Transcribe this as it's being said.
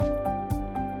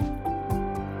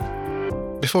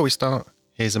Before we start,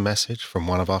 here's a message from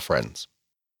one of our friends.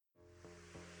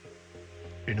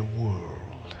 In a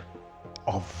world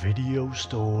of video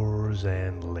stores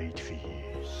and late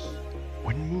fees,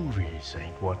 when movies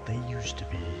ain't what they used to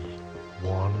be,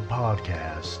 one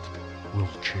podcast will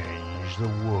change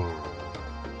the world.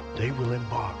 They will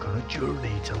embark on a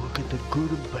journey to look at the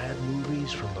good and bad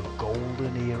movies from the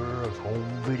golden era of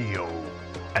home video.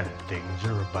 And things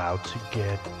are about to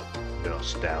get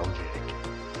nostalgic.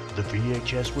 The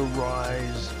VHS will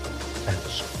rise and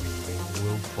screaming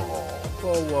will fall.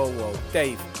 Whoa.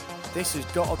 Dave, this has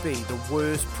got to be the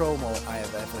worst promo I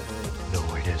have ever heard.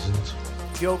 No, it isn't.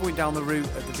 If you're going down the route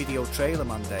of the video trailer,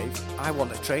 man, Dave, I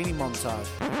want a training montage.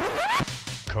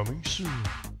 Coming soon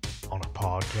on a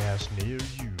podcast near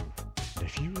you. And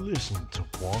if you listen to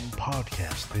one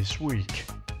podcast this week,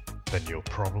 then you're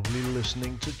probably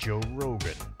listening to Joe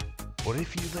Rogan. But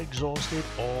if you've exhausted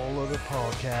all other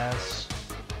podcasts,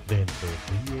 then the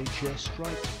VHS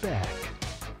Strikes Back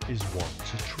is one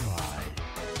to try.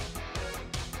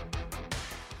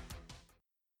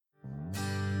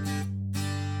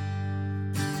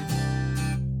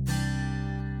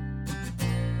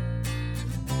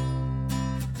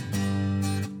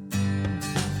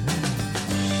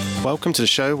 Welcome to the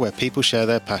show where people share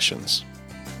their passions.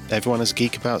 Everyone is a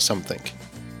geek about something.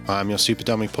 I am your Super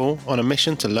Dummy Paul, on a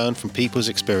mission to learn from people's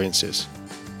experiences.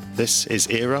 This is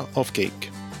Era of Geek.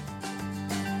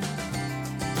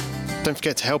 Don't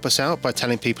forget to help us out by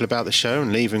telling people about the show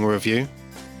and leaving a review.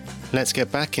 Let's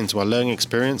get back into our learning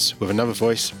experience with another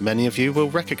voice many of you will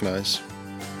recognise.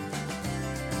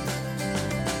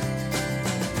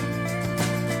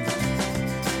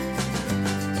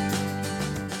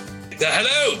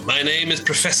 Hello, my name is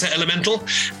Professor Elemental.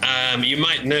 You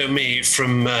might know me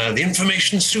from the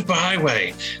Information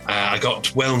Superhighway. I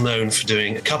got well known for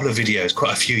doing a couple of videos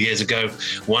quite a few years ago,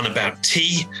 one about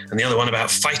tea and the other one about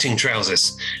fighting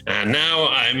trousers. And now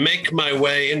I make my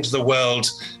way into the world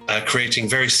creating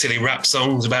very silly rap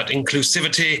songs about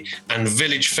inclusivity and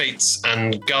village fates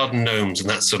and garden gnomes and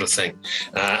that sort of thing.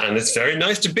 And it's very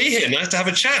nice to be here, nice to have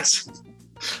a chat.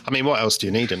 I mean, what else do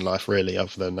you need in life, really,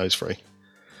 other than those three?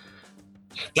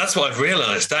 That's what I've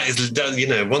realised. That is, you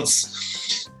know,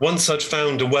 once I'd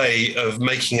found a way of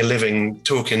making a living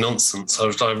talking nonsense,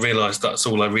 I realised that's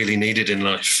all I really needed in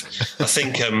life. I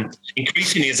think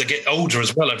increasingly as I get older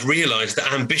as well, I've realised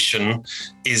that ambition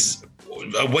is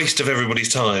a waste of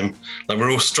everybody's time. Like, we're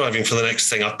all striving for the next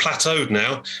thing. I've plateaued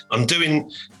now. I'm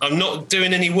not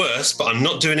doing any worse, but I'm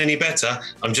not doing any better.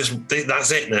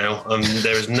 That's it now.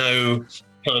 There is no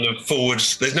kind of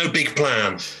forwards. There's no big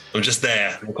plan. I'm just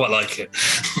there. I quite like it.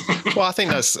 Well, I think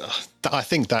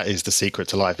that is the secret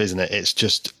to life, isn't it? It's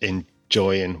just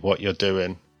enjoying what you're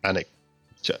doing, and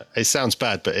it sounds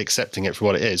bad, but accepting it for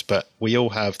what it is. But we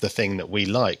all have the thing that we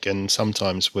like, and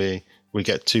sometimes we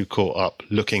get too caught up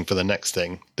looking for the next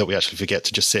thing that we actually forget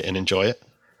to just sit and enjoy it.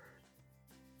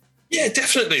 Yeah,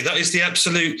 definitely. That's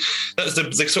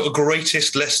the sort of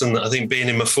greatest lesson that I think being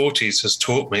in my 40s has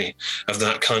taught me, of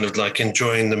that kind of like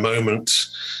enjoying the moment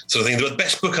sort of thing. The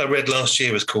best book I read last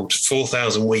year was called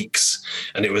 4,000 Weeks.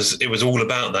 And it was all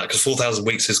about that, because 4,000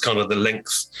 weeks is kind of the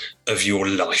length of your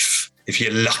life. If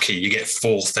you're lucky, you get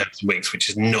 4,000 weeks, which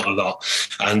is not a lot.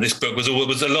 And this book was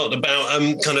a lot about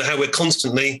kind of how we're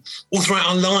constantly, all throughout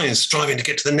our lives, striving to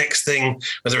get to the next thing,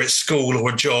 whether it's school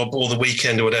or a job or the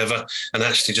weekend or whatever, and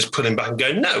actually just pulling back and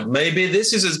going, no, maybe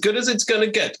this is as good as it's going to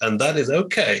get, and that is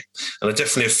okay. And I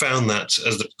definitely have found that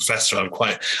as the professor. I'm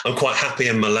quite happy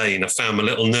in my lane. I found my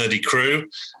little nerdy crew,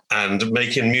 and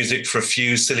making music for a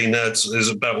few silly nerds is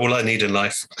about all I need in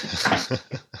life.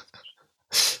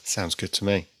 Sounds good to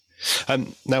me.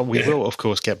 Now, we will, of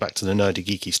course, get back to the nerdy,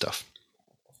 geeky stuff.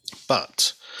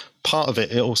 But part of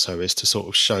it also is to sort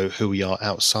of show who we are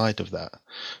outside of that.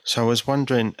 So I was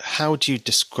wondering, how do you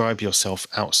describe yourself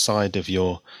outside of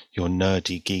your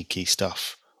nerdy, geeky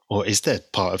stuff? Or is there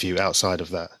part of you outside of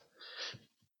that?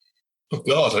 Oh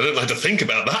God, I don't like to think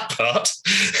about that part.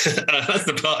 That's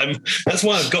the part. That's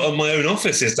why I've got on my own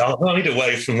office, is to hide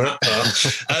away from that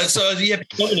part.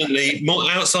 Predominantly,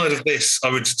 more outside of this, I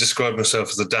would describe myself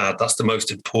as a dad. That's the most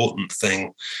important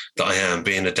thing that I am.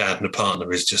 Being a dad and a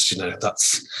partner is just,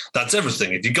 that's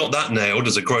everything. If you got that nailed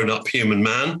as a grown-up human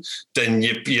man, then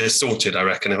you're sorted. I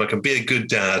reckon. If I can be a good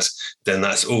dad, then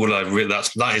that's all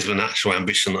that is an actual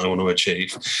ambition that I want to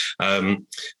achieve.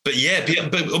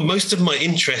 But most of my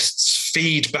interests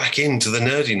feed back into the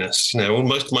nerdiness. You know,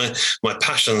 almost my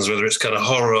passions, whether it's kind of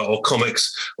horror or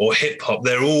comics or hip hop,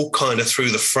 they're all kind of through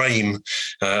the frame,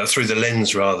 through the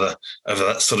lens rather, of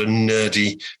that sort of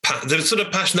nerdy, the sort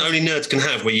of passion that only nerds can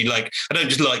have, where you like, I don't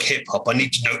just like hip hop, I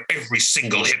need to know every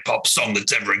single hip hop song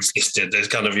that's ever existed. There's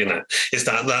kind of, you know, it's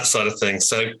that side of things.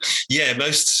 So yeah,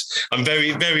 I'm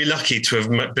very, very lucky to have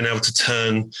been able to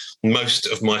turn most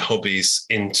of my hobbies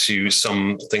into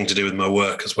something to do with my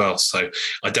work as well. So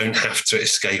I don't have to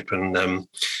escape and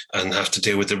have to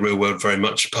deal with the real world very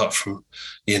much, apart from,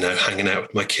 you know, hanging out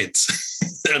with my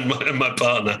kids and my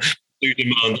partner. Do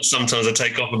demand that sometimes I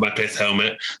take off my pith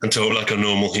helmet and talk like a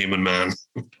normal human man.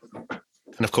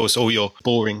 And of course, all your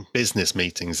boring business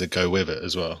meetings that go with it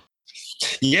as well.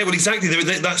 Yeah, well, exactly.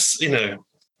 That's, you know,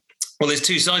 well, there's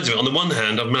two sides of it. On the one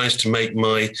hand, I've managed to make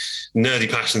my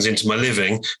nerdy passions into my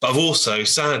living, but I've also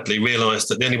sadly realised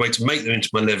that the only way to make them into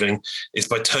my living is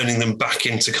by turning them back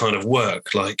into kind of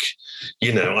work. Like,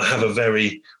 you know, I have a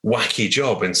very wacky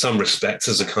job in some respects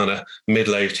as a kind of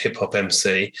middle-aged hip-hop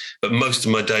MC, but most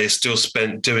of my day is still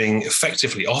spent doing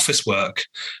effectively office work,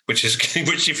 which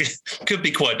could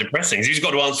be quite depressing. You've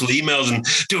got to answer the emails and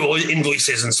do all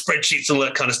invoices and spreadsheets and all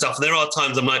that kind of stuff. And there are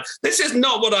times I'm like, this is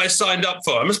not what I signed up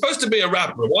for. I'm supposed to be a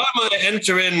rapper. Why am I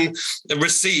entering a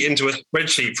receipt into a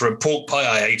spreadsheet for a pork pie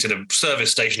I ate at a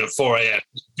service station at 4 a.m.?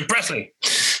 Depressing.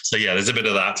 So yeah, there's a bit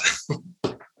of that.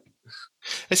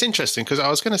 It's interesting because I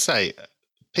was going to say,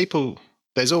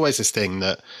 there's always this thing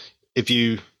that if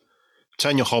you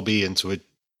turn your hobby into a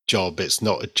job, it's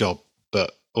not a job,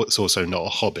 but it's also not a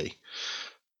hobby.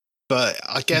 But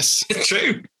I guess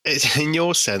true. It's, in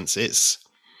your sense, it's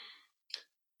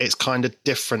kind of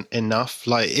different enough.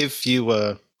 Like if,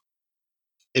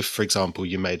 for example,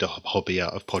 you made a hobby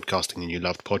out of podcasting and you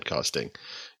loved podcasting,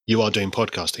 you are doing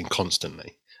podcasting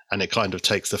constantly, and it kind of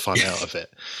takes the fun out of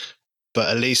it. But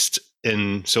at least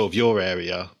in sort of your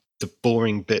area, the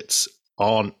boring bits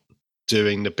aren't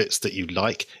doing the bits that you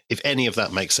like, if any of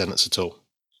that makes sense at all.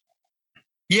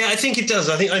 Yeah, I think it does.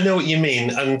 I think I know what you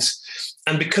mean. And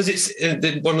because it's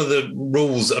one of the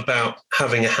rules about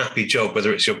having a happy job,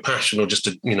 whether it's your passion or just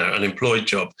an employed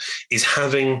job, is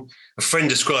having, a friend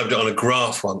described it on a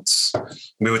graph once.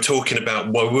 We were talking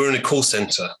about, we were in a call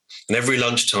center, and every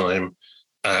lunchtime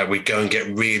we'd go and get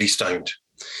really stoned.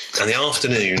 And the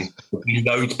afternoon would be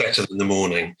loads better than the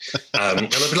morning. And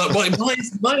I'd be like, why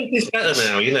is this better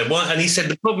now? You know, why? And he said,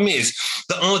 the problem is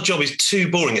that our job is too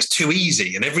boring. It's too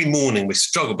easy. And every morning we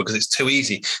struggle because it's too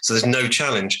easy. So there's no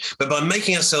challenge. But by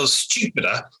making ourselves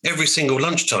stupider every single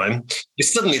lunchtime,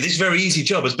 suddenly this very easy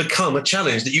job has become a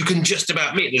challenge that you can just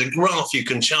about meet. There's a graph you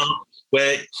can chart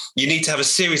where you need to have a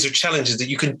series of challenges that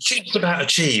you can just about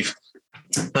achieve.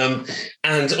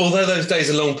 And although those days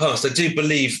are long past, I do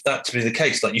believe that to be the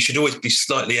case. Like, you should always be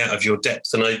slightly out of your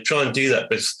depth. And I try and do that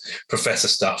with Professor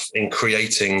stuff in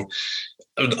creating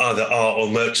either art or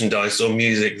merchandise or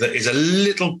music that is a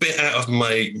little bit out of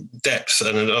my depth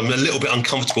and I'm a little bit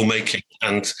uncomfortable making.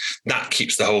 And that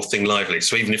keeps the whole thing lively.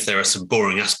 So even if there are some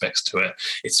boring aspects to it,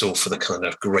 it's all for the kind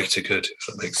of greater good, if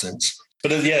that makes sense.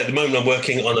 But yeah, at the moment I'm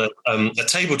working on a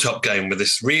tabletop game with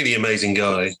this really amazing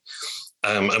guy.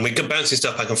 And we go bouncing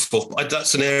stuff back and forth. But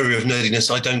that's an area of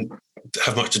nerdiness I don't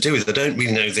have much to do with. I don't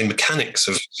really know the mechanics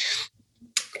of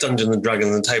Dungeons and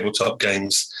Dragons and tabletop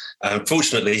games.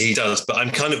 Fortunately, he does, but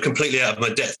I'm kind of completely out of my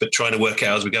depth, but trying to work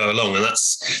out as we go along. And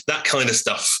that kind of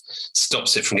stuff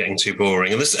stops it from getting too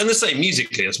boring. And the same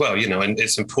musically as well, you know, and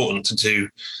it's important to do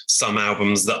some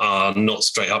albums that are not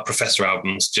straight up Professor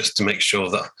albums, just to make sure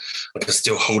that I can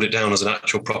still hold it down as an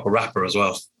actual proper rapper as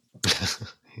well.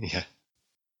 Yeah.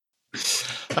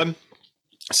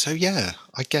 So yeah,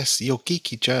 I guess your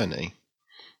geeky journey,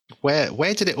 where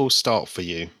did it all start for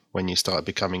you when you started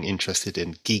becoming interested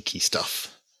in geeky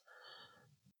stuff?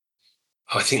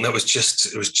 I think it was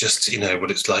just, you know,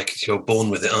 what it's like. You're born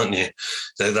with it, aren't you?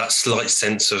 That slight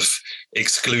sense of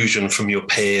exclusion from your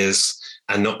peers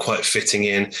and not quite fitting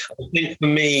in. I think for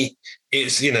me,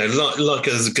 it's, you know, like a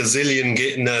gazillion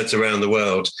nerds around the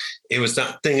world. It was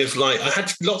that thing of like, I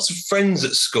had lots of friends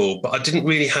at school, but I didn't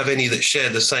really have any that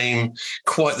shared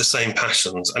quite the same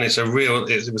passions. And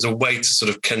it was a way to sort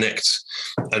of connect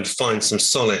and find some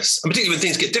solace. And particularly when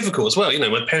things get difficult as well. You know,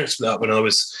 my parents split up when I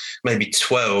was maybe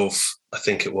 12, I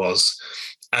think it was.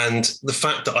 And the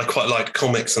fact that I quite like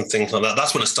comics and things like that,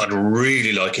 that's when I started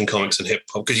really liking comics and hip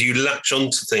hop, because you latch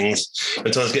onto things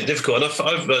when times get difficult. And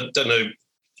I don't know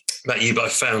about you, but I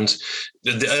found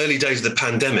the early days of the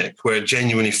pandemic where it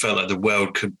genuinely felt like the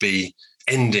world could be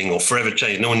ending or forever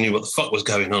changed. No one knew what the fuck was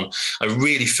going on. I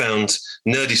really found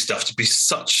nerdy stuff to be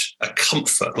such a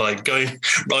comfort. Like I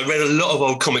read a lot of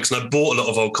old comics and I bought a lot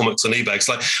of old comics on eBay. It's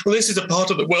like, well, this is a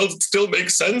part of the world that still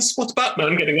makes sense. What's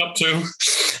Batman getting up to?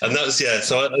 And that was,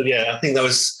 So I think that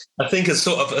was, I think as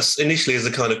sort of initially as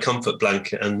a kind of comfort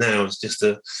blanket, and now it's just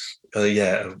a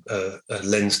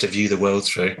lens to view the world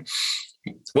through.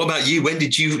 What about you? When were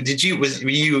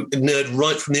you a nerd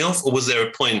right from the off, or was there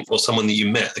a point or someone that you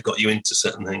met that got you into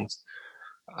certain things?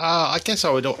 I guess I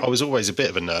was always a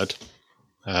bit of a nerd.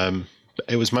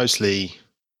 It was mostly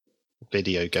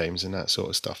video games and that sort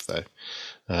of stuff, though,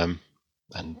 and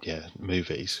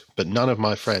movies. But none of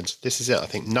my friends. This is it. I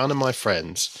think none of my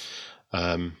friends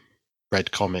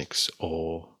read comics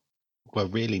or were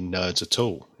really nerds at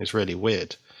all. It's really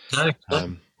weird. No.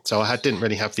 So I didn't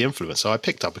really have the influence. So I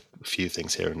picked up a few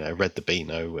things here and there, read the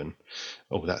Beano and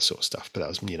all that sort of stuff. But that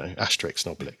was, Asterix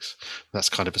and Obelix. That's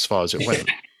kind of as far as it went.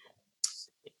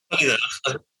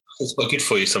 It's quite good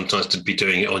for you sometimes to be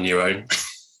doing it on your own.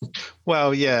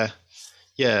 Well, yeah.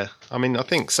 I mean, I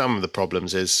think some of the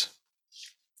problems is,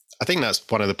 I think that's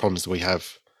one of the problems that we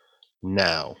have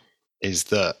now is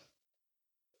that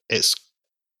it's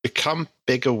become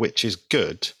bigger, which is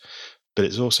good. But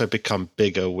it's also become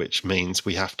bigger, which means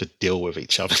we have to deal with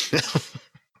each other now.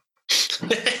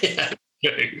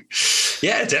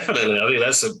 Yeah, definitely.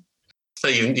 I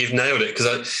think you've nailed it,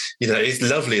 because it's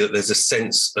lovely that there's a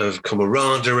sense of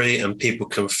camaraderie and people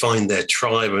can find their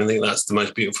tribe. I think that's the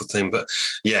most beautiful thing. But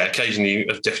yeah, occasionally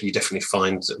you definitely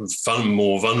find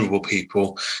more vulnerable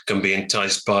people can be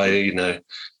enticed by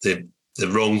the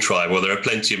wrong tribe. Well, there are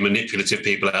plenty of manipulative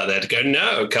people out there to go,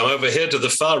 no, come over here to the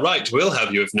far right. We'll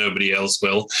have you if nobody else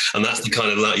will. And that's the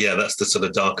kind of that's the sort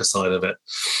of darker side of it.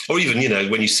 Or even,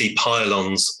 when you see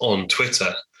pile-ons on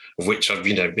Twitter, of which I've,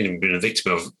 been a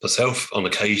victim of myself on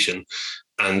occasion.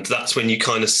 And that's when you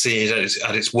kind of see it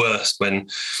at its worst, when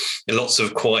lots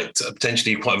of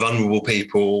potentially quite vulnerable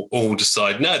people all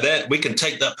decide, no, we can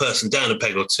take that person down a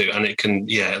peg or two. And it can,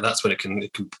 that's when it can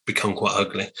become quite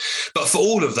ugly. But for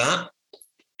all of that,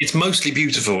 it's mostly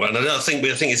beautiful, and I think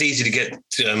it's easy to get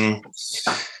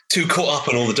too caught up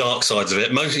on all the dark sides of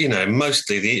it. Mostly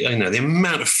the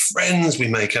amount of friends we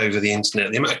make over the internet,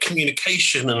 the amount of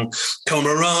communication and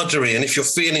camaraderie. And if you're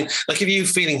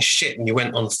feeling shit and you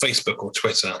went on Facebook or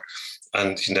Twitter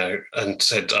and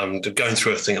said, I'm going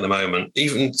through a thing at the moment,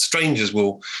 even strangers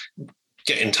will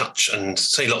get in touch and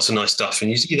say lots of nice stuff, and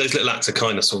you see those little acts of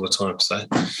kindness all the time. So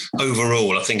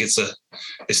overall, I think it's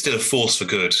still a force for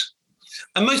good.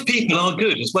 And most people are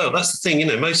good as well. That's the thing,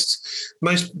 most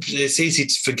it's easy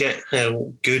to forget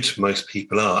how good most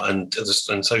people are, and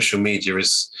social media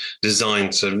is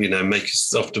designed to make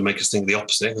us think the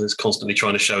opposite. It's constantly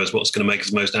trying to show us what's going to make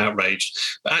us most outraged.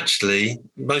 But actually,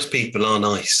 most people are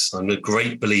nice. I'm a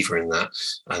great believer in that.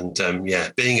 And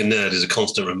being a nerd is a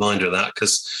constant reminder of that,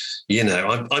 because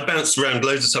I bounce around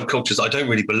loads of subcultures I don't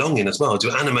really belong in as well. I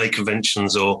do anime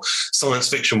conventions or science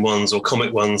fiction ones or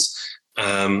comic ones.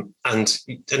 And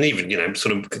even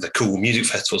sort of the cool music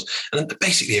festivals, and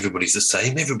basically everybody's the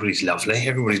same. Everybody's lovely.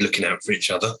 Everybody's looking out for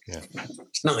each other. Yeah,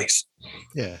 it's nice.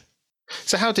 Yeah.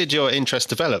 So how did your interest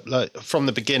develop? Like from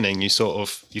the beginning, you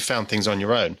found things on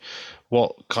your own.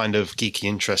 What kind of geeky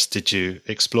interest did you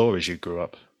explore as you grew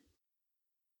up?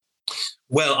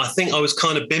 Well, I think I was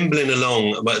kind of bimbling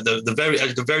along. But the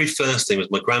very first thing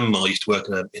was my grandma used to work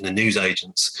in a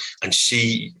newsagent's, and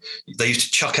they used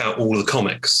to chuck out all the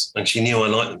comics, and she knew I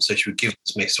liked them, so she would give them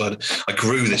to me. So I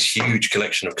grew this huge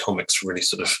collection of comics really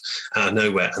sort of out of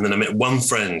nowhere. And then I met one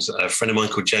friend, a friend of mine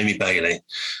called Jamie Bailey,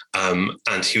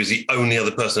 and he was the only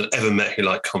other person I'd ever met who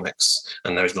liked comics.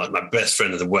 And there was like my best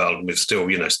friend in the world, and we've still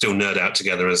nerd out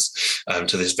together as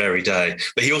to this very day.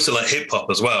 But he also liked hip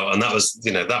hop as well, and that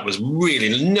was really.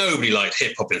 Nobody liked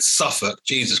hip hop in Suffolk.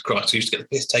 Jesus Christ, we used to get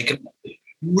the piss taken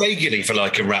regularly for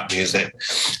liking rap music.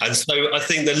 And so I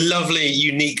think the lovely,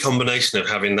 unique combination of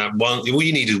having that all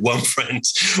you needed one friend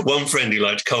who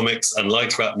liked comics and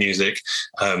liked rap music.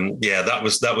 That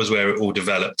was where it all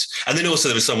developed. And then also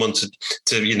there was someone to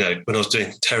when I was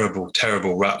doing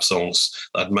terrible rap songs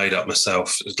that I'd made up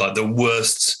myself. It was like the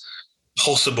worst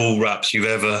possible raps you've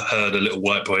ever heard a little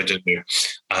white boy do.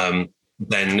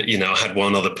 Then, I had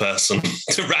one other person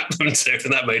to rap them to,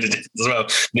 and that made a difference as well.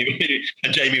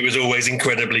 And Jamie was always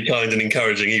incredibly kind and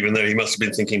encouraging, even though he must have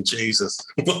been thinking, Jesus,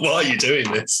 why are you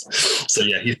doing this? So,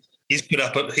 yeah, he's put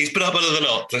up under the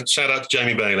lot. Shout out to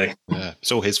Jamie Bailey. Yeah,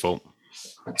 it's all his fault.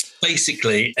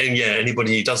 Basically, and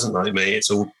anybody who doesn't like me,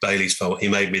 it's all Bailey's fault. He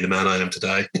made me the man I am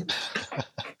today.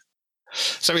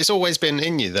 So it's always been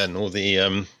in you then, all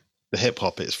the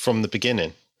hip-hop, it's from the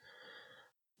beginning?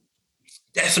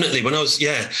 Definitely. When I was,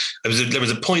 there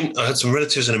was a point, I had some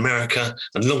relatives in America,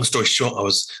 and long story short, I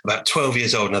was about 12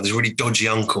 years old, and I had this really dodgy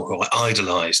uncle who I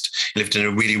idolized. He lived in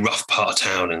a really rough part of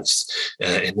town, and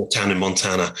in a town in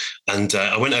Montana. And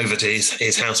I went over to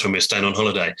his house when we were staying on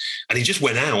holiday, and he just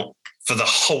went out for the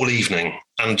whole evening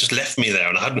and just left me there.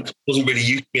 And I wasn't really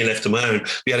used to being left on my own.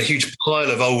 We had a huge pile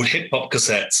of old hip hop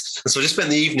cassettes. And so I just spent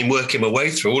the evening working my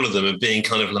way through all of them and being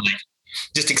kind of like,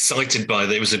 just excited by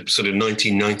it. It was a sort of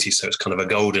 1990s, so it's kind of a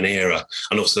golden era.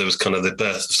 And also there was kind of the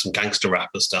birth of some gangster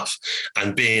rap and stuff,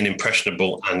 and being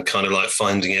impressionable and kind of like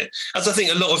finding it, as I think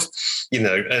a lot of,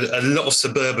 a lot of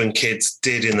suburban kids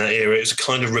did in that era. It was a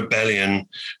kind of rebellion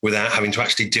without having to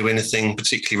actually do anything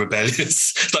particularly rebellious.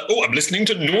 It's like, oh, I'm listening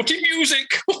to naughty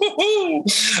music.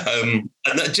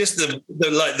 And that just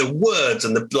the words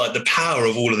and the power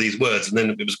of all of these words. And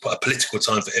then it was quite a political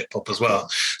time for hip hop as well.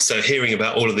 So hearing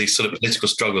about all of these sort of political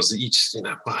struggles that you just,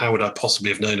 how would I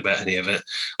possibly have known about any of it?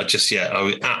 I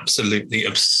was absolutely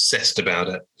obsessed about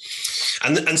it.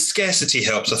 And scarcity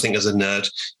helps, I think, as a nerd.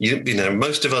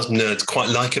 Most of us nerds quite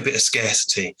like a bit of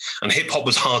scarcity, and hip hop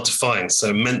was hard to find, so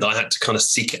it meant that I had to kind of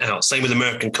seek it out. Same with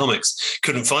American comics,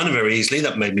 couldn't find them very easily.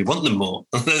 That made me want them more.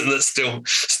 That's still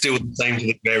the same to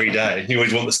the very day. You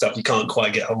always want the stuff you can't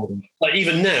quite get hold of. Like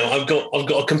even now, I've got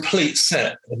a complete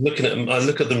set. I'm looking at them. I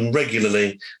look at them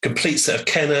regularly. Complete set of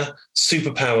Kenner,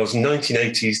 Superpowers,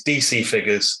 1980s DC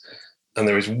figures, and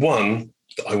there is one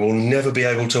that I will never be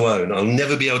able to own. I'll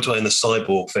never be able to own the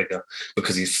Cyborg figure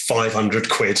because he's 500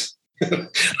 quid.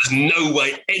 There's no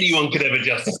way anyone could ever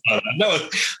justify that. No,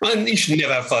 man, you should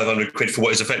never have 500 quid for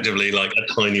what is effectively like a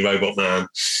tiny robot man.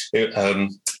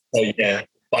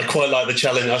 I quite like the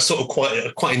challenge. I sort of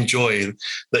quite enjoy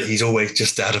that he's always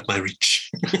just out of my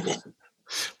reach.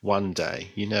 One day,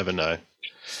 you never know.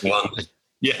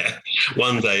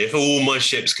 One day, if all my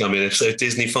ships come in, if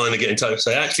Disney finally get in touch and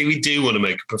say, actually, we do want to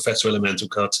make a Professor Elemental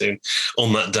cartoon,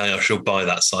 on that day I shall buy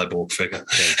that Cyborg figure.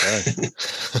 There you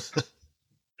go.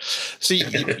 So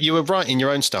you were writing your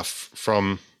own stuff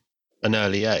from an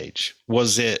early age.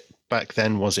 Was it back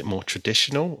then, was it more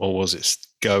traditional, or was it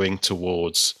going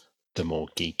towards the more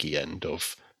geeky end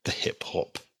of the hip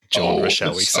hop genre,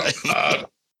 shall we say?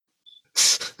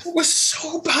 It was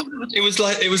so bad. It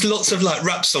was lots of like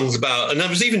rap songs about, and I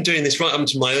was even doing this right up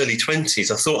to my early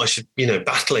 20s. I thought I should,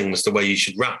 battling was the way you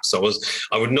should rap. So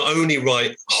I would not only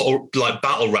write like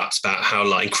battle raps about how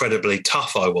like incredibly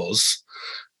tough I was,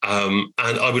 and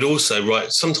I would also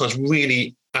write sometimes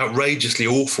really outrageously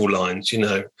awful lines.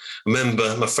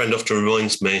 Remember, my friend often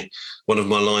reminds me, one of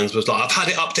my lines was like, I've had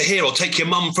it up to here, I'll take your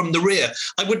mum from the rear.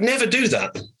 I would never do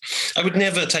that. I would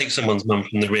never take someone's mum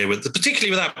from the rear,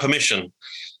 particularly without permission.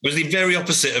 It was the very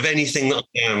opposite of anything that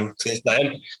I am to this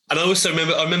day. And I also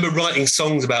remember writing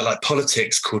songs about like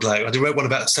politics called I wrote one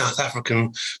about South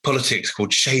African politics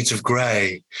called Shades of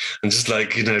Grey. And just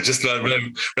like, just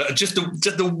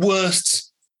the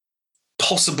worst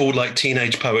possible like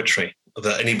teenage poetry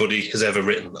that anybody has ever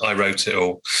written. I wrote it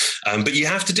all. But you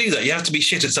have to do that. You have to be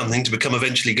shit at something to become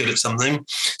eventually good at something.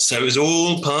 So it was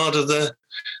all part of the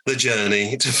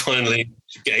journey to finally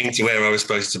getting to where I was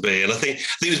supposed to be. And I think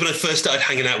it was when I first started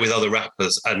hanging out with other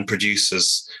rappers and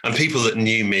producers and people that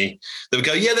knew me, they would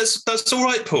go, yeah, that's all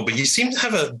right, Paul, but you seem to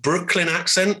have a Brooklyn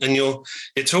accent and you're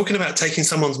talking about taking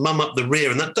someone's mum up the rear,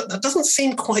 and that doesn't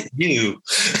seem quite you.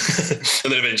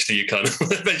 And then eventually you kind of have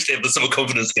the sort of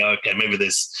confidence to go, okay, maybe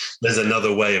there's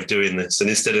another way of doing this. And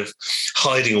instead of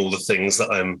hiding all the things that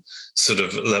I'm sort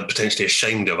of potentially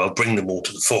ashamed of, I'll bring them all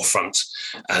to the forefront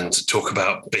and talk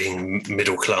about being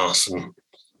middle class and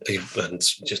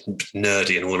just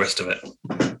nerdy and all the rest of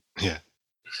it. Yeah.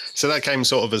 So that came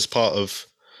sort of as part of,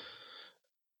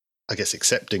 I guess,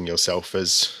 accepting yourself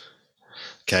as,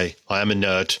 okay, I am a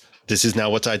nerd. This is now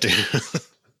what I do.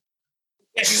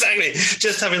 Exactly.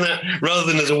 Just having that rather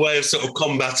than as a way of sort of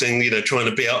combating, trying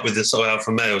to be up with the sort of alpha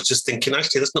males, just thinking,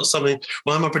 actually, that's not something,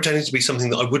 why am I pretending to be something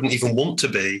that I wouldn't even want to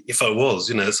be if I was,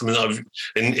 something that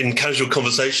in casual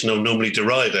conversation, I'll normally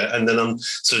deride it. And then I'm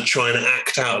sort of trying to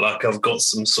act out like I've got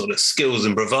some sort of skills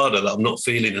and bravado that I'm not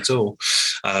feeling at all.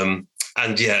 And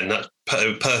that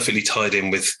perfectly tied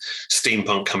in with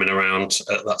steampunk coming around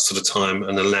at that sort of time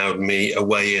and allowed me a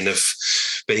way in of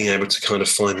being able to kind of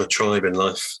find my tribe in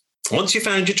life. Once you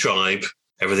found your tribe,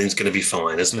 everything's going to be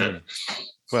fine, isn't it?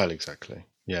 Well, exactly.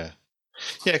 Yeah.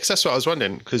 Yeah, because that's what I was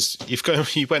wondering, because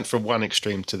you went from one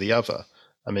extreme to the other.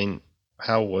 I mean,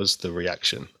 how was the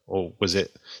reaction? Or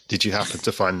did you happen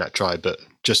to find that tribe at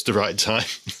just the right time?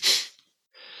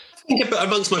 I think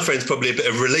amongst my friends, probably a bit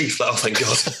of relief, like, oh, thank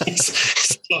God,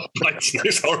 stop writing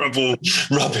those horrible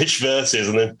rubbish verses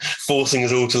and then forcing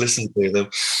us all to listen to them.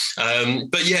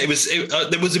 But yeah,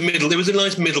 there was a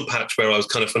nice middle patch where I was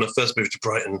kind of, when I first moved to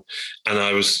Brighton, and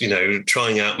I was,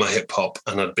 trying out my hip hop,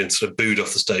 and I'd been sort of booed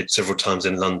off the stage several times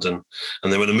in London.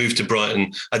 And then when I moved to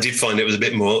Brighton, I did find it was a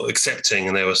bit more accepting,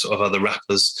 and there were sort of other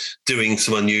rappers doing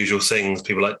some unusual things,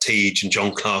 people like Tej and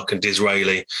John Clark and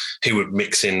Disraeli, who would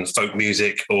mix in folk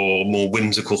music or more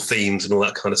whimsical themes and all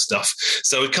that kind of stuff.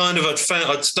 So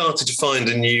I'd started to find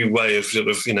a new way of sort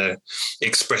of,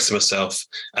 expressing myself.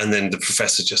 And then the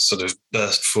Professor just sort of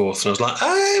burst forth, and I was like,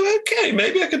 oh, okay,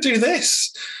 maybe I could do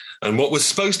this. And what was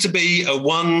supposed to be a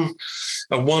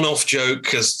one-off joke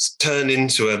has turned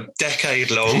into a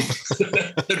decade-long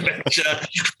adventure.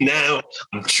 Now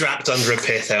I'm trapped under a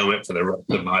pith helmet for the rest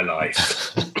of my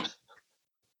life.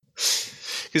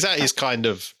 Because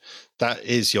that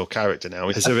is your character now.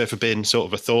 Has there ever been sort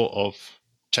of a thought of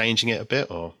changing it a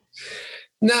bit, or?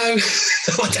 No, I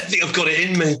don't think I've got it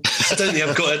in me. I don't think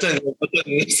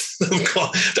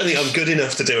I'm good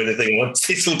enough to do anything else.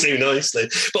 This'll do nicely.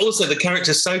 But also, the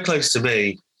character's so close to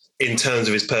me in terms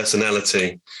of his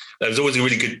personality. There was always a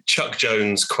really good Chuck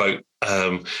Jones quote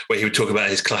where he would talk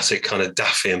about his classic kind of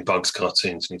Daffy and Bugs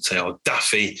cartoons. And he'd say, oh,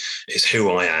 Daffy is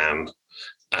who I am.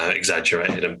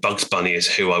 Exaggerated, and Bugs Bunny is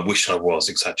who I wish I was,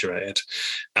 exaggerated.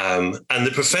 And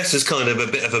the Professor's kind of a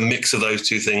bit of a mix of those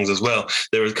two things as well.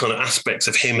 There are kind of aspects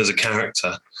of him as a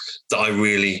character that I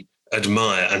really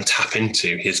admire and tap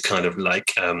into, his kind of like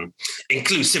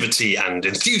inclusivity and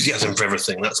enthusiasm for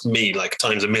everything. That's me, like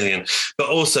times a million. But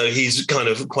also he's kind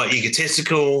of quite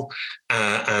egotistical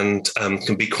and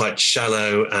can be quite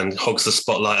shallow and hogs the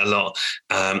spotlight a lot.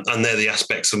 And they're the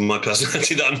aspects of my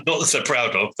personality that I'm not so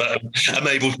proud of, but I'm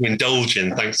able to indulge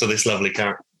in thanks to this lovely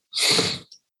character.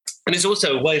 And it's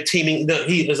also a way of teaming.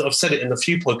 As I've said it in a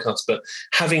few podcasts, but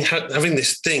having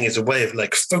this thing is a way of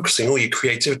like focusing all your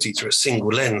creativity through a single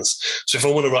lens. So if I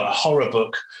want to write a horror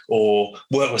book or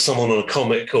work with someone on a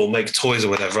comic or make toys or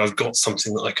whatever, I've got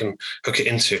something that I can hook it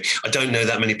into. I don't know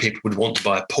that many people would want to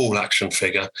buy a Paul action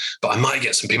figure, but I might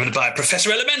get some people to buy a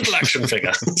Professor Elemental action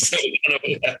figure. So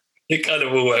it kind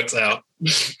of all works out.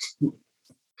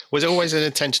 Was it always an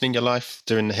intention in your life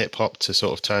doing the hip hop to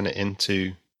sort of turn it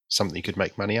into something you could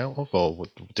make money out of, or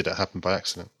did it happen by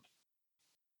accident?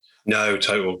 No,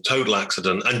 total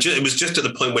accident. And it was just at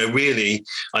the point where really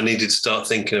I needed to start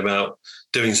thinking about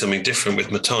doing something different with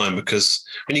my time, because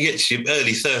when you get to your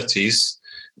early 30s,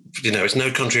 it's no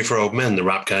country for old men, the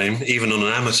rap game, even on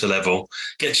an amateur level.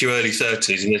 Get to your early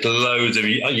 30s and there's loads of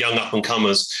young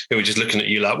up-and-comers who are just looking at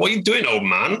you like, what are you doing, old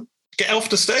man? Get off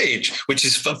the stage,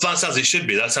 that's as it should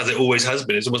be. That's as it always has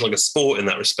been. It's almost like a sport in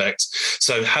that respect.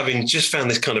 So having just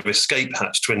found this kind of escape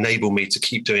hatch to enable me to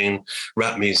keep doing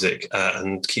rap music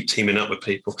and keep teaming up with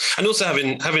people, and also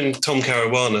having Tom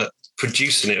Caruana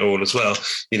producing it all as well.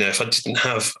 If I didn't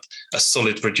have a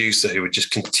solid producer who would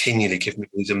just continually give me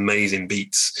these amazing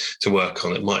beats to work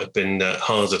on, it might have been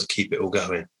harder to keep it all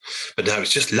going. But no,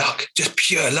 it's just luck, just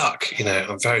pure luck.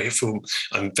 I'm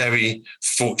very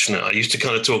fortunate. I used to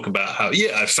kind of talk about how,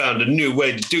 I found a new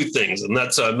way to do things and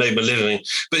that's how I made my living.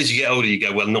 But as you get older, you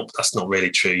go, well, no, that's not really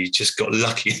true. You just got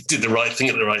lucky, did the right thing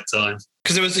at the right time.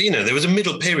 Because there was a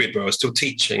middle period where I was still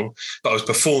teaching, but I was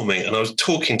performing and I was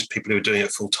talking to people who were doing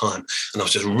it full time, and I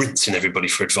was just rinsing everybody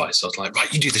for advice. I was like,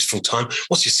 right, you do this full time.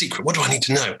 What's your secret? What do I need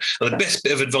to know? And the best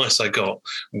bit of advice I got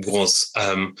was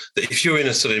that if you're in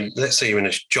a sort of, let's say you're in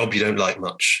a job you don't like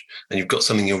much and you've got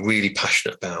something you're really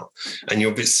passionate about and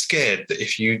you're a bit scared that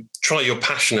if you try your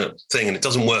passionate thing and it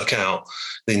doesn't work out,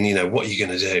 then, what are you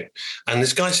going to do? And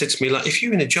this guy said to me, like, if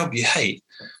you're in a job you hate,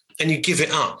 and you give it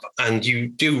up and you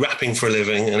do rapping for a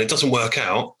living and it doesn't work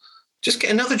out, just get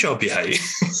another job you hate.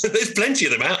 There's plenty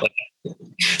of them out there.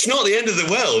 It's not the end of the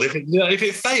world. If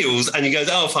it fails and you go,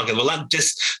 oh, fuck it, well,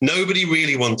 nobody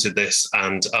really wanted this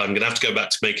and I'm going to have to go back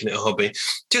to making it a hobby.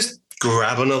 Just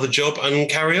grab another job and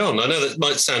carry on. I know that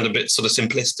might sound a bit sort of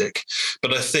simplistic,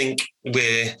 but I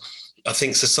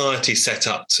think society's set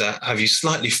up to have you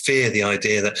slightly fear the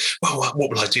idea that, well,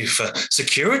 what will I do for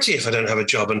security if I don't have a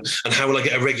job? And how will I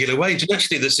get a regular wage? And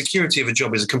actually, the security of a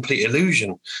job is a complete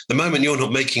illusion. The moment you're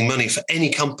not making money for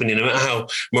any company, no matter how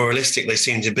moralistic they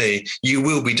seem to be, you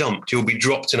will be dumped. You'll be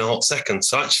dropped in a hot second.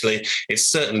 So actually, it's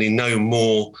certainly no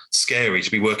more scary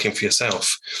to be working for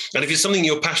yourself. And if it's something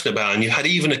you're passionate about and you had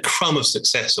even a crumb of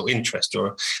success or interest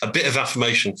or a bit of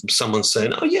affirmation from someone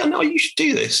saying, oh, yeah, no, you should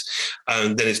do this,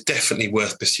 then it's definitely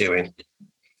worth pursuing.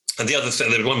 And the other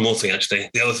thing, there's one more thing actually.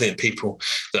 The other thing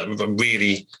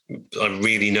that I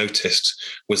really noticed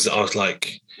was that I was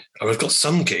like, I've got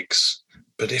some gigs,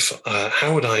 but if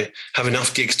how would I have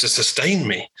enough gigs to sustain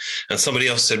me? And somebody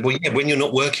else said, well, yeah, when you're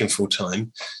not working full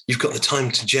time, you've got the time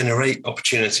to generate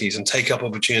opportunities and take up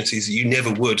opportunities that you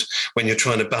never would when you're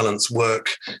trying to balance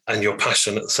work and your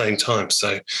passion at the same time.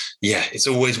 So yeah, it's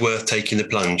always worth taking the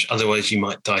plunge. Otherwise you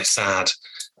might die sad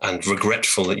and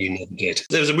regretful that you never did.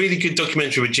 There was a really good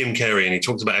documentary with Jim Carrey, and he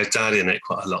talked about his dad in it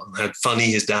quite a lot and how funny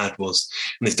his dad was.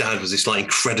 And his dad was this like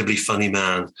incredibly funny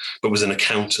man, but was an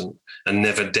accountant and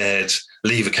never dared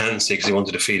leave accountancy because he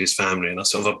wanted to feed his family. And I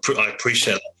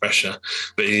appreciate that pressure.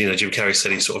 But, you know, Jim Carrey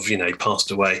said he sort of, you know, he passed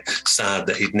away sad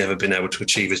that he'd never been able to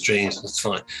achieve his dreams. And it's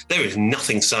fine. There is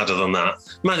nothing sadder than that.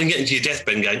 Imagine getting to your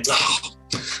deathbed and going, oh,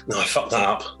 no, I fucked that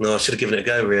up. No, I should have given it a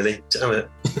go, really. Damn it.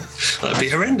 That'd be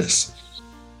horrendous.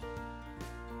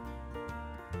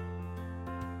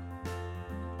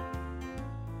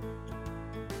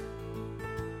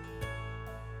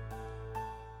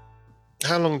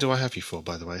 How long do I have you for,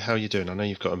 by the way? How are you doing? I know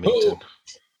you've got a meeting.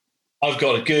 I've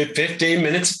got a good 15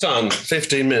 minutes of fun.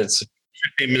 15 minutes.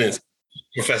 15 minutes.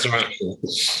 Professor Action.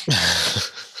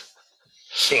 Oh,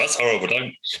 that's horrible.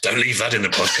 Don't leave that in the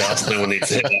podcast. No one needs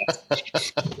to hear that.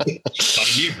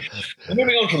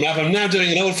 Moving on from that, I'm now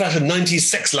doing an old-fashioned 90s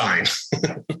sex line.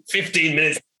 15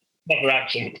 minutes of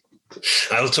action.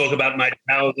 I'll talk about my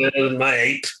trousers and my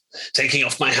ape, taking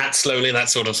off my hat slowly, that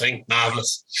sort of thing.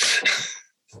 Marvellous.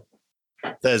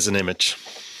 There's an image.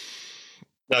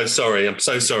 No, sorry. I'm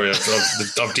so sorry.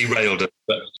 I've derailed it.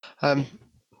 But...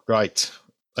 Right.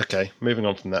 Okay. Moving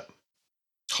on from that.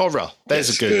 Horror.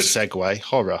 There's a good segue.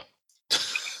 Horror.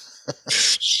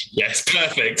 Yes,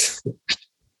 perfect.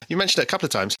 You mentioned it a couple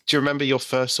of times. Do you remember your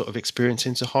first sort of experience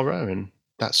into horror and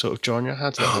that sort of genre? How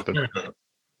did that happen?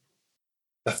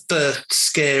 The first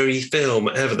scary film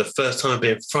ever, the first time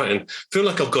being frightened. I feel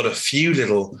like I've got a few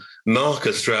little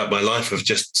markers throughout my life of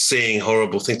just seeing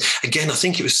horrible things. Again, I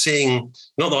think it was seeing,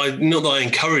 not that I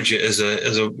encourage it as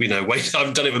a you know, wait,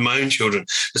 I've done it with my own children,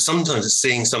 but sometimes it's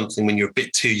seeing something when you're a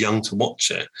bit too young to watch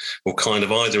it will kind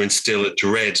of either instill a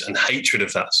dread and hatred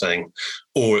of that thing,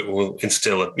 or it will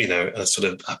instill a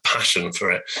sort of a passion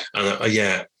for it. And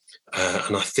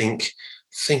and I think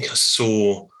I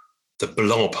saw The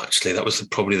Blob, actually. That was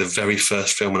probably the very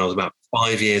first film when I was about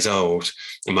 5 years old,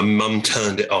 and my mum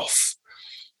turned it off,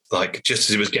 like just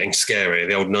as it was getting scary,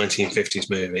 the old 1950s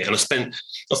movie. And I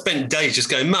spent days just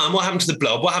going, Mum, what happened to The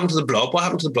Blob? What happened to The Blob? What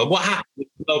happened to The Blob? What happened to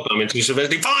The Blob? I mean, she said,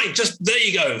 fine, just there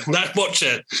you go, watch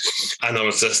it. And I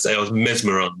was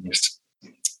mesmerised.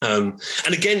 And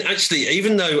again, actually,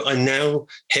 even though I know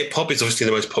hip hop is obviously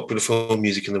the most popular form of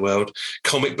music in the world,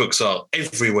 comic books are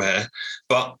everywhere,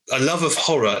 but a love of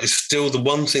horror is still the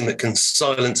one thing that can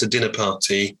silence a dinner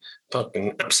party,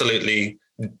 fucking absolutely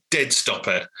dead stop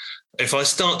it. If I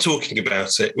start talking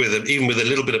about it even with a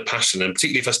little bit of passion, and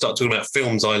particularly if I start talking about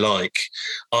films I like,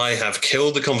 I have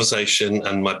killed the conversation,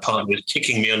 and my partner is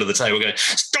kicking me under the table going,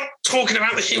 stop talking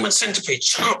about the human centipede.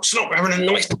 Stop, we're having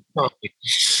a nice party.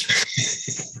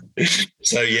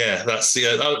 So yeah, that's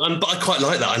but I quite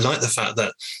like that. I like the fact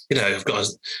that, you know,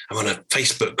 I'm on a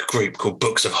Facebook group called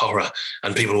Books of Horror,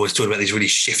 and people always talk about these really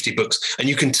shifty books, and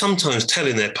you can sometimes tell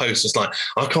in their posts, it's like,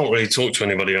 I can't really talk to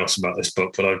anybody else about this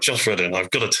book, but I've just read it and I've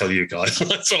got to tell you guys.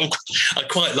 So I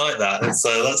quite like that. And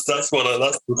so that's the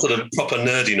sort of proper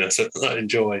nerdiness that I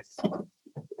enjoy.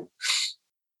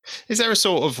 Is there a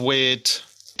sort of weird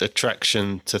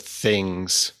attraction to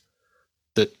things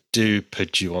that do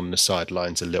put you on the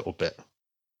sidelines a little bit?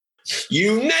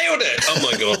 You nailed it!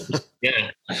 Oh my god!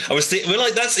 Yeah, I was thinking. Well,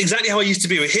 like that's exactly how I used to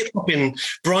be with hip hop in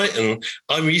Brighton.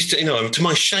 I used to, to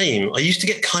my shame, I used to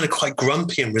get kind of quite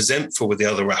grumpy and resentful with the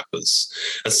other rappers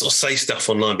and sort of say stuff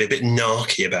online, be a bit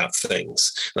narky about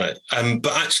things. But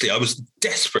actually, I was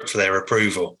desperate for their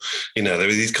approval. You know, there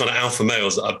were these kind of alpha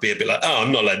males that I'd be a bit like, oh,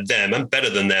 I'm not like them, I'm better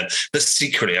than them. But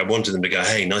secretly, I wanted them to go,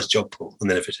 hey, nice job, Paul. And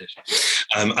then if it is,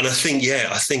 and I think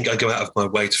I go out of my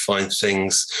way to find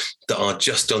things that are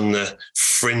just on the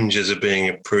fringes of being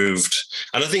approved.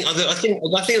 And I think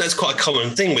that's quite a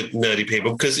common thing with nerdy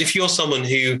people, because if you're someone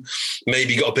who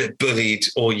maybe got a bit bullied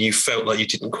or you felt like you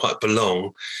didn't quite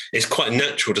belong, it's quite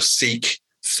natural to seek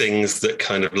things that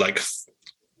kind of like,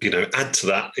 add to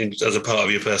that as a part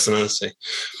of your personality.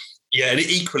 Yeah, and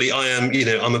equally, I am,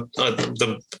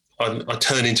 I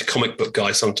turn into comic book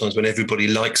guy sometimes when everybody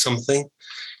likes something.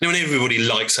 When everybody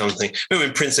likes something. Remember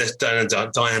when Princess Diana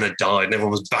died and everyone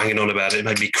was banging on about it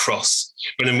made me cross.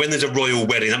 But then when there's a royal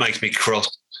wedding, that makes me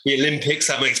cross. The Olympics,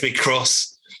 that makes me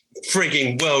cross.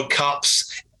 Frigging World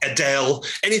Cups, Adele,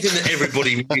 anything that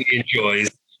everybody really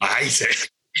enjoys, I hate it.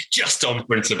 Just on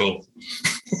principle.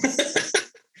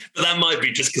 But that might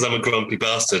be just because I'm a grumpy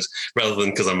bastard rather than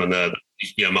because I'm a nerd.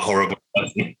 I'm a horrible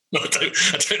person. I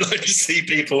don't like to see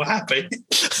people happy.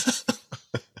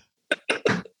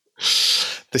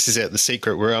 This is it, the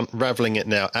secret. We're unraveling it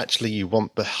now. Actually, you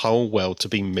want the whole world to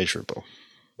be miserable.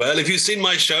 Well, if you've seen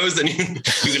my shows, then you're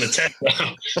going to test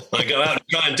that. I go out and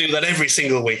try and do that every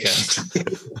single weekend.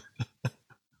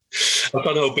 I've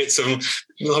done whole bits of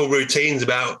whole routines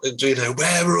about,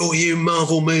 where were all you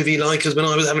Marvel movie likers when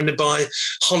I was having to buy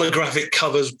holographic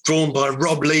covers drawn by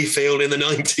Rob Liefeld in the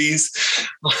 90s?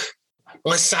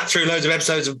 I sat through loads of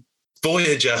episodes of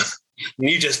Voyager, and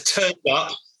you just turned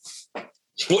up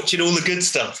watching all the good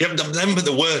stuff. You haven't done but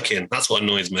the work in. That's what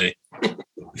annoys me.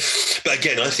 But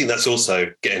again, I think that's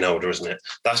also getting older, isn't it?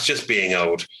 That's just being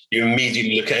old. You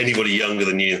immediately look at anybody younger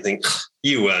than you and think,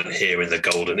 you weren't here in the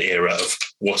golden era of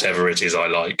whatever it is I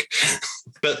like.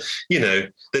 But,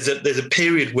 there's a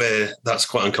period where that's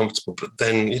quite uncomfortable. But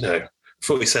then,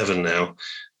 47 now,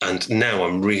 and now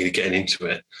I'm really getting into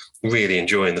it, really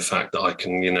enjoying the fact that I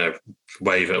can,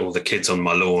 wave at all the kids on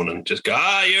my lawn and just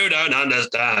go, you don't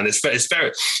understand. It's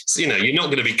very, you're not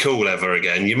going to be cool ever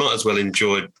again. You might as well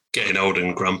enjoy getting old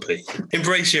and grumpy.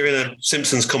 Embrace your inner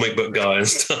Simpsons comic book guy and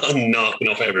start knocking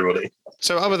off everybody.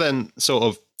 So other than sort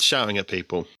of shouting at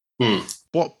people,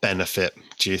 what benefit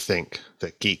do you think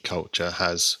that geek culture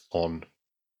has on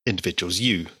individuals,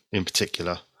 you in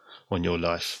particular, on your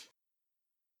life?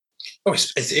 Oh,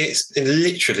 it's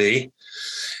literally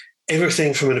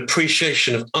everything from an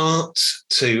appreciation of art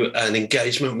to an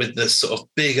engagement with the sort of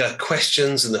bigger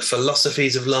questions and the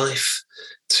philosophies of life,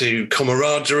 to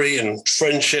camaraderie and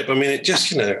friendship. I mean, it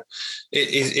just,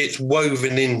 it's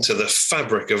woven into the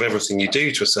fabric of everything you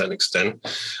do to a certain extent.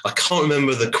 I can't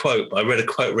remember the quote, but I read a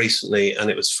quote recently, and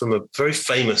it was from a very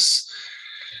famous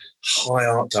high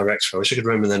art director. I wish I could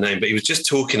remember their name, but he was just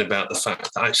talking about the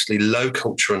fact that actually low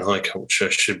culture and high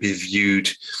culture should be viewed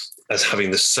as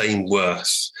having the same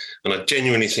worth. And I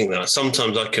genuinely think that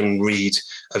sometimes I can read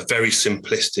a very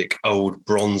simplistic old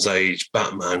Bronze Age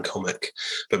Batman comic,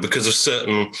 but because of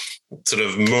certain sort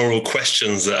of moral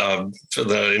questions that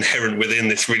are inherent within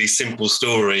this really simple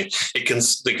story, they can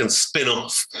spin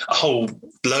off a whole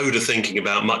load of thinking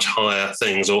about much higher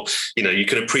things. Or, you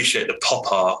can appreciate the pop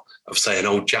art of, say, an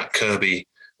old Jack Kirby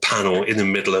panel in the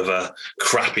middle of a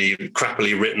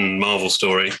crappily written Marvel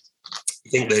story. I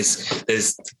think there's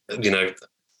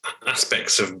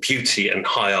aspects of beauty and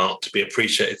high art to be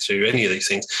appreciated through any of these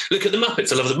things. Look at the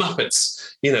Muppets. I love the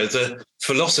Muppets. The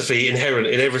philosophy inherent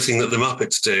in everything that the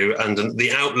Muppets do and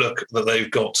the outlook that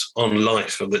they've got on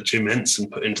life and that Jim Henson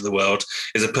put into the world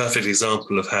is a perfect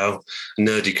example of how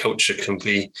nerdy culture can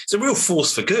be. It's a real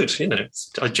force for good.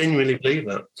 I genuinely believe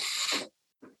that.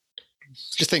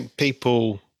 Do you think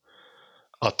people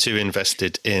are too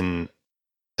invested in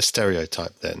a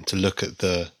stereotype then to look at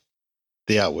the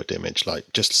outward image, like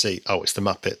just see, it's the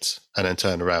Muppets, and then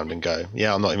turn around and go,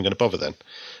 yeah, I'm not even going to bother then?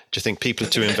 Do you think people are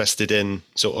too invested in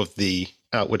sort of the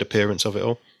outward appearance of it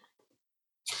all?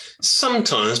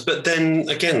 Sometimes, but then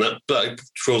again, that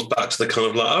draws back to the kind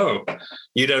of like,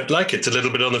 you don't like it, it's a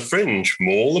little bit on the fringe.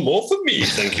 More, the more for me.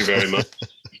 Thank you very much.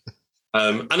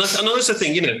 And I also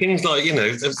think, things like,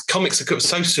 comics are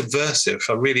so subversive.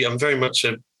 I'm very much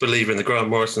a believer in the Grant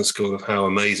Morrison school of how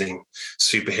amazing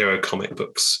superhero comic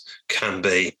books can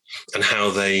be and how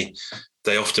they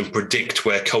often predict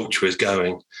where culture is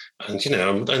going. And,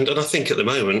 and I think at the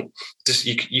moment, just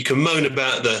you can moan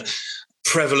about the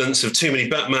prevalence of too many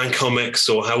Batman comics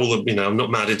or how all the, I'm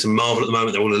not mad into Marvel at the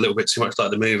moment. They're all a little bit too much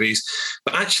like the movies,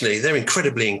 but actually they're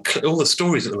incredibly, all the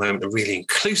stories at the moment are really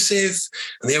inclusive,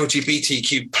 and the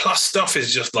LGBTQ plus stuff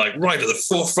is just like right at the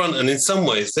forefront. And in some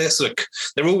ways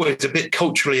they're always a bit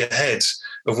culturally ahead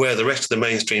of where the rest of the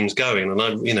mainstream's going. And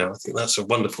I think that's a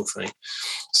wonderful thing.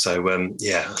 So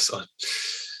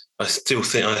I still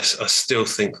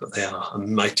think that they are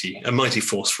a mighty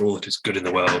force for all that is good in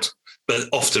the world, but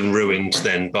often ruined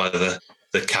then by the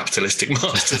capitalistic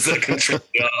masters that control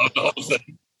the art of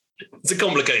them. It's a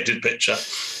complicated picture.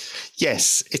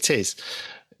 Yes, it is.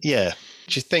 Yeah.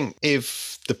 Do you think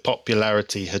if the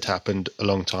popularity had happened a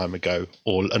long time ago,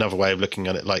 or another way of looking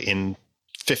at it, like in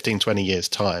 15, 20 years'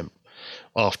 time,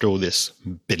 after all this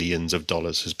billions of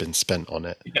dollars has been spent on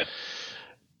it,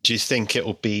 do you think it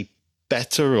will be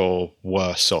better or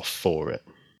worse off for it?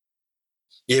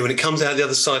 Yeah, when it comes out the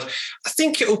other side, I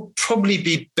think it will probably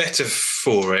be better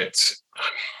for it.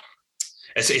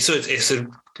 It's a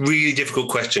really difficult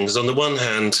question, because on the one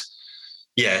hand,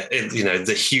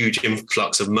 the huge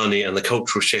influx of money and the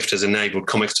cultural shift has enabled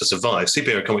comics to survive.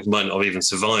 Superhero comics might not have even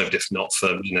survived if not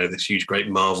for, this huge, great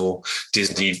Marvel,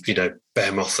 Disney,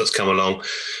 behemoth that's come along.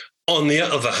 On the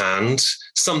other hand,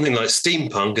 something like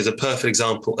steampunk is a perfect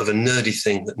example of a nerdy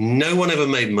thing that no one ever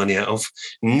made money out of,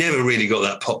 never really got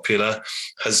that popular,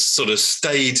 has sort of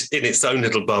stayed in its own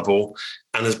little bubble,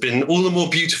 and has been all the more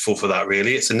beautiful for that,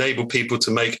 really. It's enabled people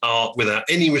to make art without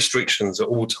any restrictions at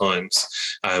all times,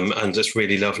 and it's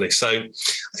really lovely. So I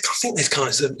think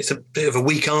it's a bit of a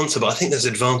weak answer, but I think there's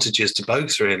advantages to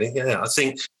both, really. Yeah, I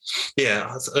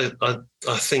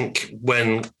think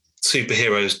when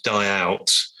superheroes die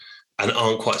out and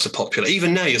aren't quite so popular.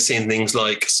 Even now you're seeing things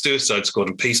like Suicide Squad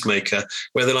and Peacemaker,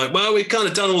 where they're like, well, we've kind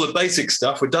of done all the basic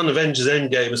stuff. We've done Avengers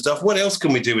Endgame and stuff. What else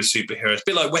can we do with superheroes? A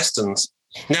bit like Westerns.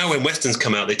 Now when Westerns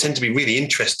come out, they tend to be really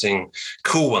interesting,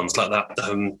 cool ones like that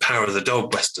Power of the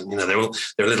Dog Western. You know, they're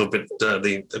a little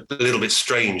bit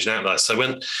strange and out there. So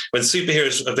when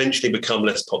superheroes eventually become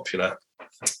less popular,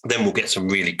 then we'll get some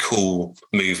really cool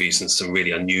movies and some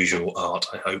really unusual art,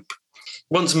 I hope.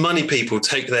 Once money people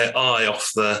take their eye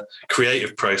off the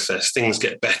creative process, things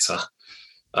get better.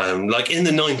 Like in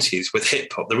the 90s with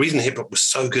hip hop, the reason hip hop was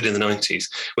so good in the 90s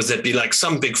was there'd be like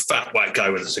some big fat white guy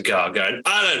with a cigar going,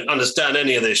 I don't understand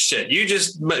any of this shit. You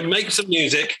just make some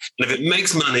music, and if it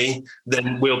makes money,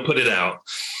 then we'll put it out.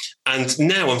 And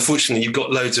now, unfortunately, you've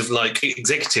got loads of like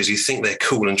executives who think they're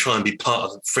cool and try and be part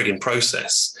of the frigging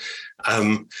process.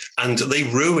 And they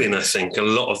ruin, I think, a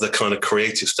lot of the kind of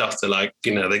creative stuff. They're like,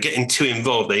 you know, they're getting too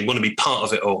involved. They want to be part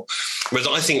of it all. Whereas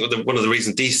I think one of the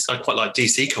reasons I quite like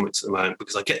DC Comics at the moment,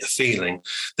 because I get the feeling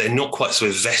they're not quite so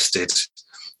invested.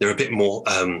 They're a bit more,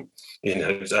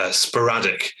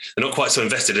 sporadic. They're not quite so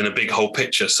invested in a big whole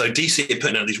picture. So DC are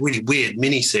putting out these really weird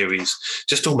mini-series,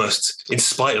 just almost in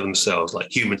spite of themselves,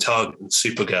 like Human Target and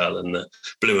Supergirl and the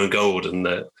Blue and Gold and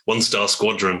the One Star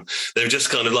Squadron. They're just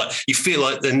kind of like, you feel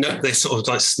like they're sort of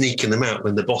like sneaking them out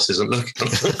when the boss isn't looking.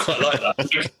 I quite like that.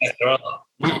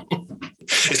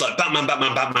 It's like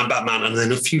Batman, and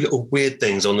then a few little weird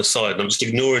things on the side. And I'm just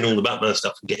ignoring all the Batman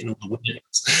stuff and getting all the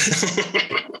weirds.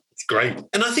 It's great.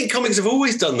 And I think comics have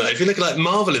always done that. If you look at like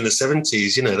Marvel in the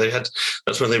 70s, you know,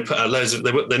 that's when they put out loads of,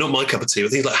 they're not my cup of tea, but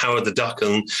things like Howard the Duck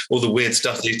and all the weird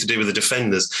stuff they used to do with the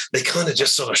Defenders, they kind of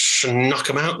just sort of snuck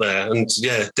them out there. And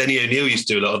yeah, Denny O'Neil used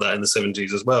to do a lot of that in the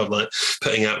 70s as well, like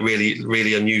putting out really,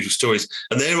 really unusual stories.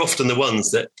 And they're often the ones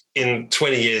that in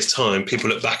 20 years' time, people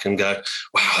look back and go,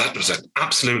 wow, that was an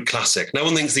absolute classic. No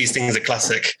one thinks these things are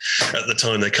classic at the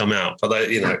time they come out, but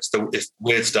it's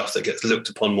weird stuff that gets looked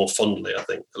upon more fondly, I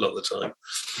think, a lot of the time.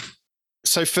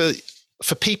 So for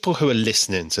people who are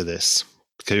listening to this,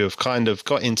 who have kind of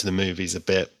got into the movies a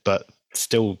bit, but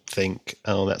still think,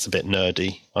 oh, that's a bit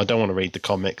nerdy. I don't want to read the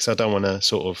comics. I don't want to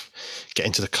sort of get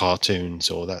into the cartoons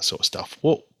or that sort of stuff.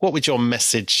 What would your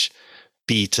message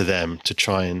be to them to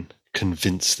try and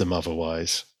convince them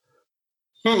otherwise?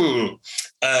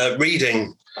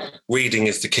 Reading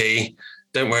is the key.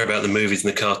 Don't worry about the movies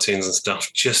and the cartoons and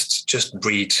stuff. Just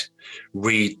read.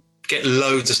 Get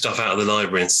loads of stuff out of the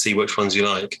library and see which ones you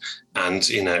like. And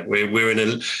you know, we're in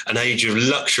an age of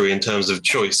luxury in terms of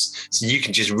choice, so you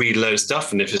can just read loads of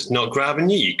stuff, and if it's not grabbing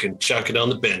you, you can chuck it on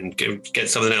the bin, get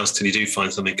something else till you do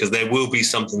find something, because there will be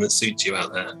something that suits you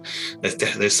out there.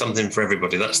 There's something for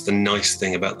everybody. That's the nice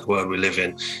thing about the world we live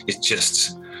in. It's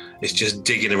just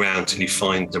digging around till you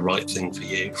find the right thing for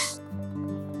you.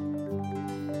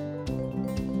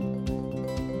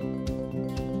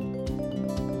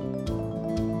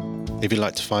 If you'd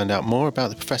like to find out more about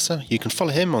the Professor, you can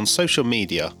follow him on social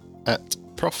media at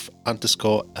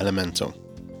prof_elemental.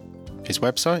 His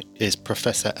website is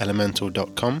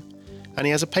professorelemental.com, and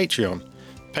he has a Patreon,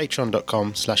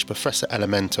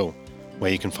 patreon.com/professorelemental,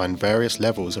 where you can find various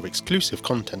levels of exclusive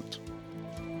content.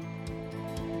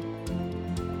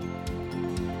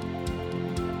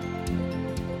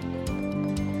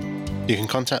 You can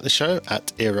contact the show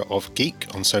at Era of Geek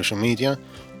on social media,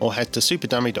 or head to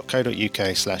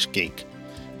superdummy.co.uk/geek.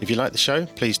 If you like the show,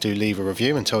 please do leave a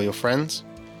review and tell your friends.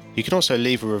 You can also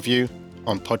leave a review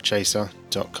on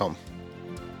podchaser.com.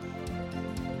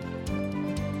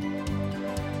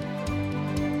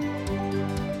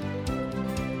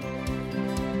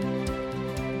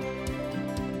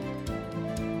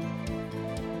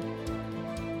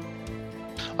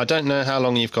 I don't know how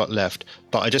long you've got left,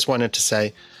 but I just wanted to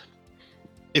say,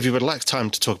 if you would like time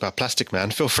to talk about Plastic Man,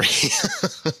 feel free.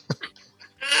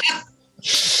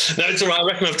 No, it's all right. I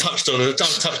reckon I've touched on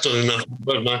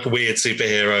enough weird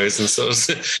superheroes, and sort of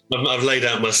I've laid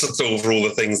out my thought for all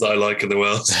the things that I like in the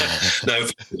world. So, no,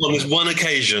 on this one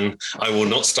occasion, I will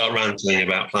not start ranting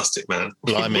about Plastic Man.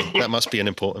 Blimey, that must be an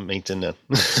important meeting then.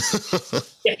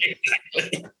 Yeah, exactly.